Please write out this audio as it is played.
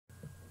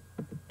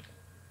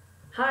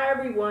Hi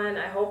everyone,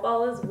 I hope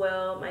all is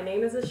well. My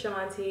name is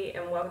Ashanti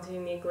and welcome to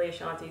Uniquely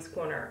Ashanti's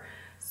Corner.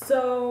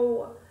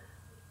 So,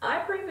 I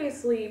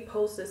previously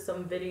posted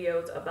some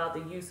videos about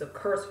the use of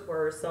curse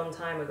words some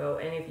time ago,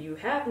 and if you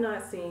have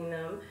not seen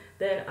them,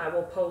 then I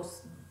will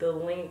post the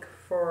link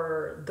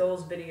for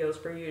those videos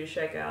for you to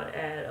check out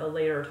at a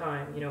later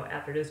time,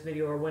 after this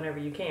video or whenever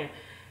you can.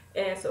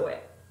 And so,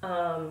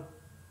 um,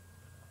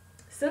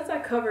 since I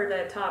covered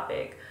that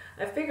topic,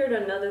 I figured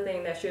another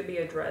thing that should be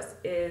addressed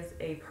is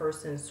a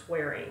person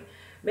swearing.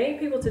 Many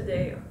people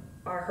today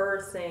are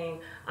heard saying,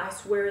 I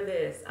swear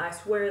this, I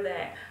swear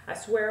that, I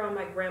swear on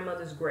my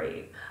grandmother's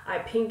grave, I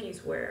pinky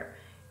swear.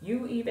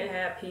 You even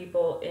have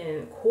people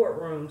in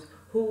courtrooms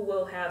who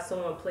will have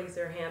someone place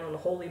their hand on the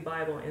Holy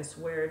Bible and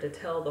swear to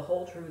tell the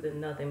whole truth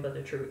and nothing but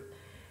the truth.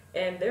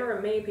 And there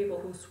are many people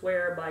who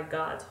swear by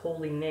God's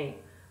holy name.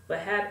 But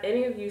have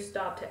any of you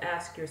stopped to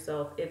ask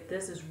yourself if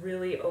this is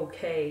really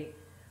okay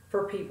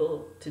for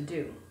people to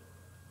do?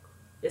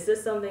 Is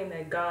this something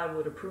that God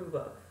would approve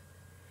of?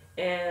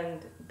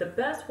 And the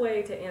best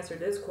way to answer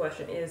this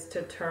question is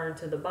to turn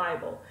to the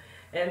Bible.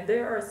 And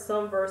there are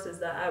some verses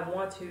that I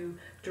want to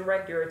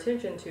direct your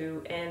attention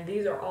to, and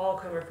these are all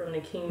coming from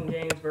the King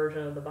James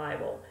Version of the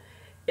Bible.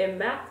 In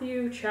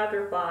Matthew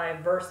chapter 5,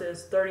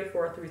 verses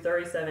 34 through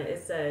 37,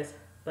 it says,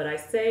 But I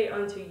say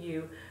unto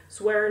you,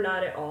 swear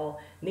not at all,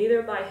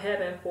 neither by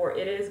heaven, for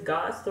it is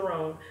God's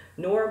throne,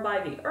 nor by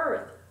the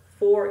earth,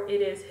 for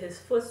it is his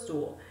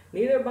footstool,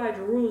 neither by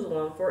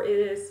Jerusalem, for it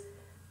is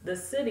the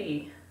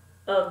city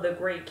of the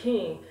great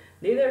king.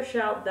 Neither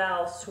shalt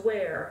thou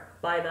swear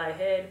by thy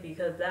head,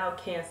 because thou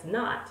canst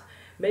not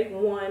make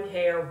one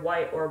hair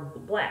white or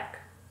black.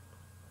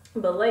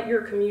 But let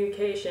your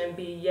communication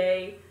be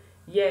yea,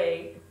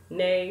 yea,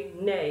 nay,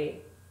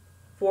 nay.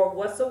 For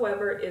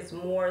whatsoever is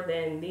more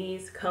than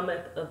these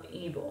cometh of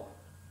evil.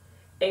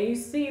 And you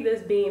see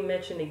this being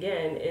mentioned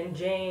again in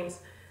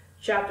James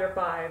chapter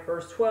 5,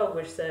 verse 12,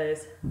 which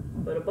says,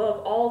 But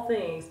above all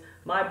things,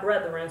 my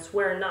brethren,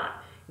 swear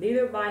not,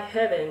 neither by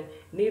heaven,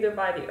 neither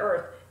by the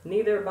earth,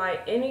 neither by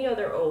any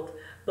other oath,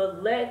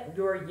 but let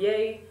your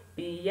yea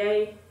be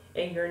yea,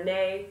 and your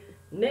nay,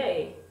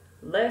 nay,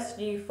 lest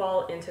ye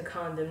fall into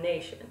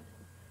condemnation.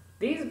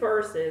 These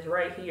verses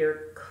right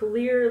here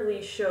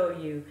clearly show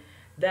you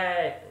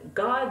that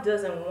God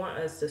doesn't want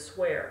us to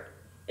swear.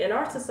 In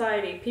our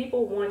society,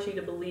 people want you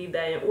to believe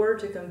that in order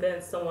to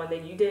convince someone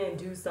that you didn't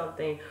do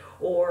something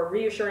or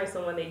reassuring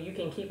someone that you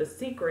can keep a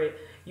secret,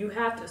 you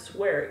have to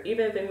swear,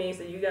 even if it means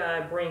that you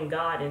gotta bring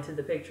God into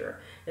the picture.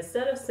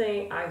 Instead of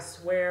saying, I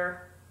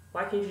swear,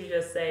 why can't you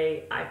just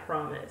say, I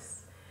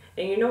promise?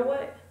 And you know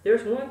what?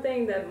 There's one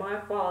thing that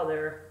my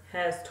father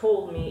has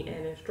told me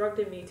and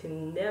instructed me to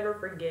never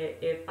forget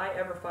if I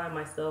ever find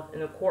myself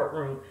in a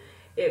courtroom.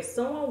 If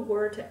someone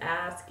were to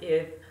ask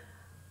if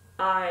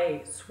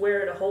I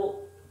swear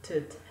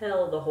to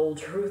tell the whole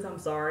truth,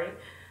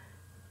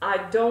 I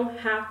don't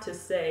have to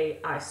say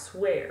I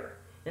swear.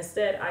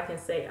 Instead, I can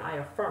say I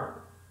affirm.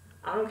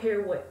 I don't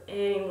care what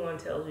anyone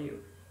tells you.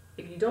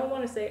 If you don't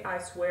want to say I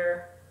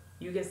swear,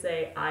 you can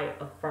say I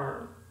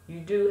affirm. You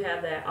do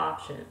have that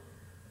option.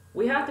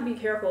 We have to be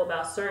careful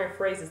about certain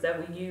phrases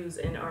that we use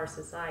in our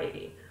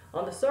society.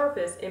 On the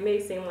surface, it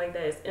may seem like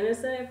that it's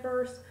innocent at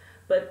first,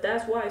 but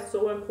that's why it's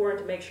so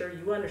important to make sure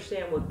you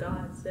understand what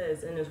God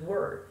says in his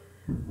word.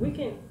 We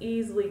can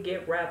easily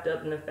get wrapped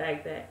up in the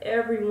fact that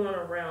everyone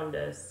around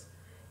us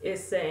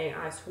is saying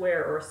I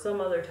swear or some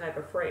other type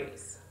of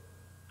phrase.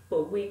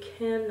 But we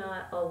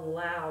cannot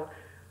allow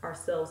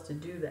ourselves to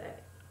do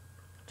that.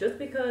 Just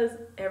because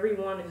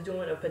everyone is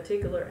doing a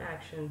particular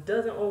action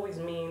doesn't always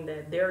mean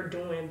that they're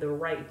doing the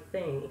right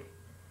thing.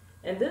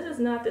 And this is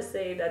not to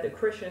say that the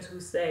Christians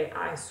who say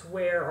I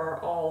swear are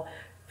all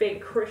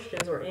fake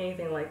Christians or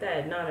anything like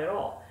that. Not at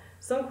all.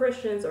 Some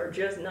Christians are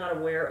just not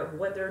aware of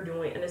what they're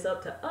doing, and it's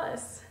up to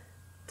us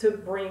to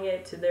bring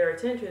it to their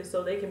attention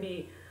so they can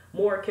be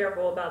more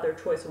careful about their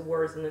choice of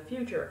words in the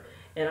future.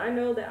 And I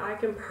know that I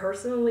can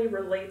personally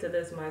relate to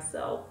this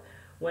myself.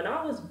 When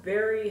I was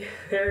very,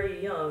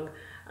 very young,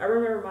 I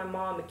remember my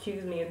mom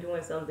accused me of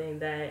doing something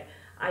that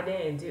I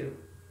didn't do.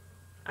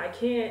 I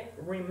can't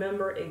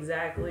remember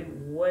exactly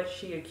what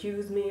she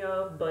accused me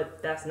of,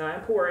 but that's not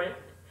important.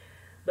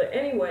 But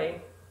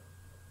anyway,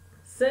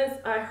 since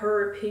I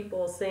heard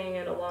people saying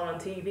it a lot on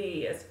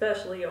TV,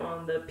 especially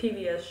on the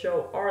PBS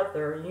show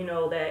Arthur, you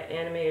know, that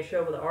animated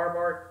show with the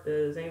aardvark.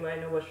 Does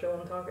anybody know what show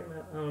I'm talking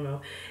about? I don't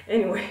know.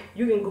 Anyway,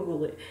 you can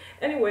Google it.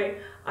 Anyway,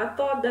 I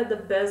thought that the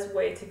best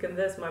way to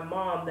convince my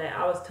mom that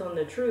I was telling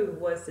the truth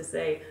was to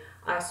say,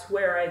 I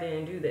swear I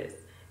didn't do this.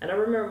 And I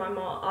remember my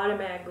mom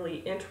automatically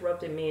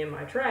interrupted me in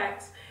my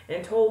tracks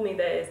and told me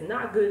that it's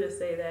not good to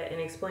say that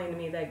and explained to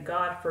me that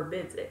God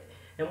forbids it.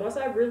 And once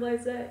I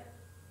realized that,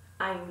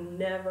 I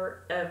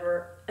never,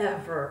 ever,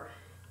 ever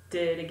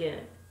did it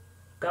again.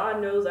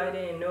 God knows I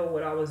didn't know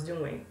what I was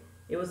doing.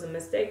 It was a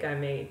mistake I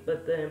made,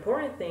 but the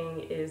important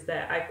thing is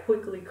that I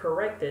quickly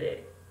corrected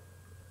it.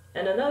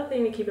 And another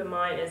thing to keep in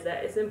mind is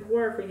that it's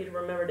important for you to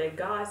remember that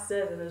God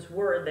says in his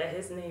word that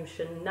his name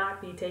should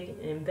not be taken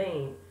in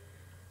vain.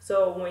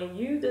 So when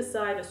you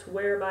decide to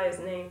swear by his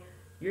name,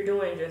 you're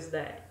doing just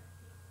that,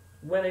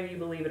 whether you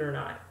believe it or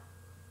not.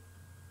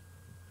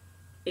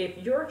 If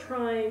you're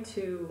trying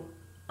to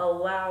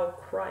allow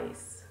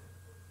Christ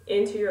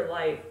into your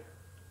life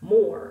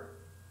more,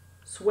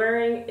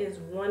 swearing is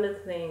one of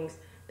the things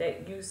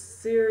that you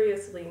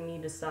seriously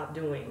need to stop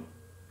doing.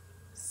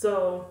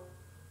 So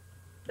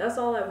that's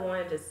all I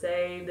wanted to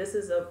say. This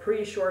is a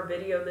pretty short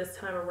video this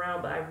time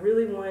around, but I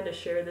really wanted to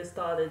share this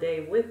thought of the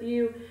day with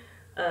you.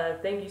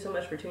 Thank you so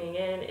much for tuning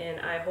in, and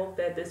I hope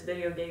that this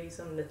video gave you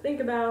something to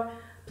think about.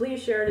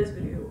 Please share this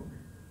video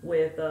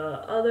with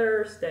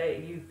others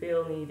that you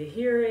feel need to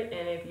hear it,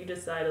 and if you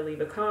decide to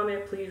leave a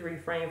comment, please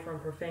refrain from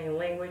profane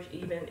language,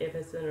 even if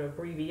it's an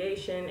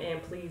abbreviation,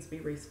 and please be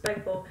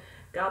respectful.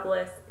 God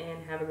bless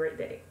and have a great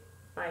day.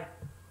 Bye.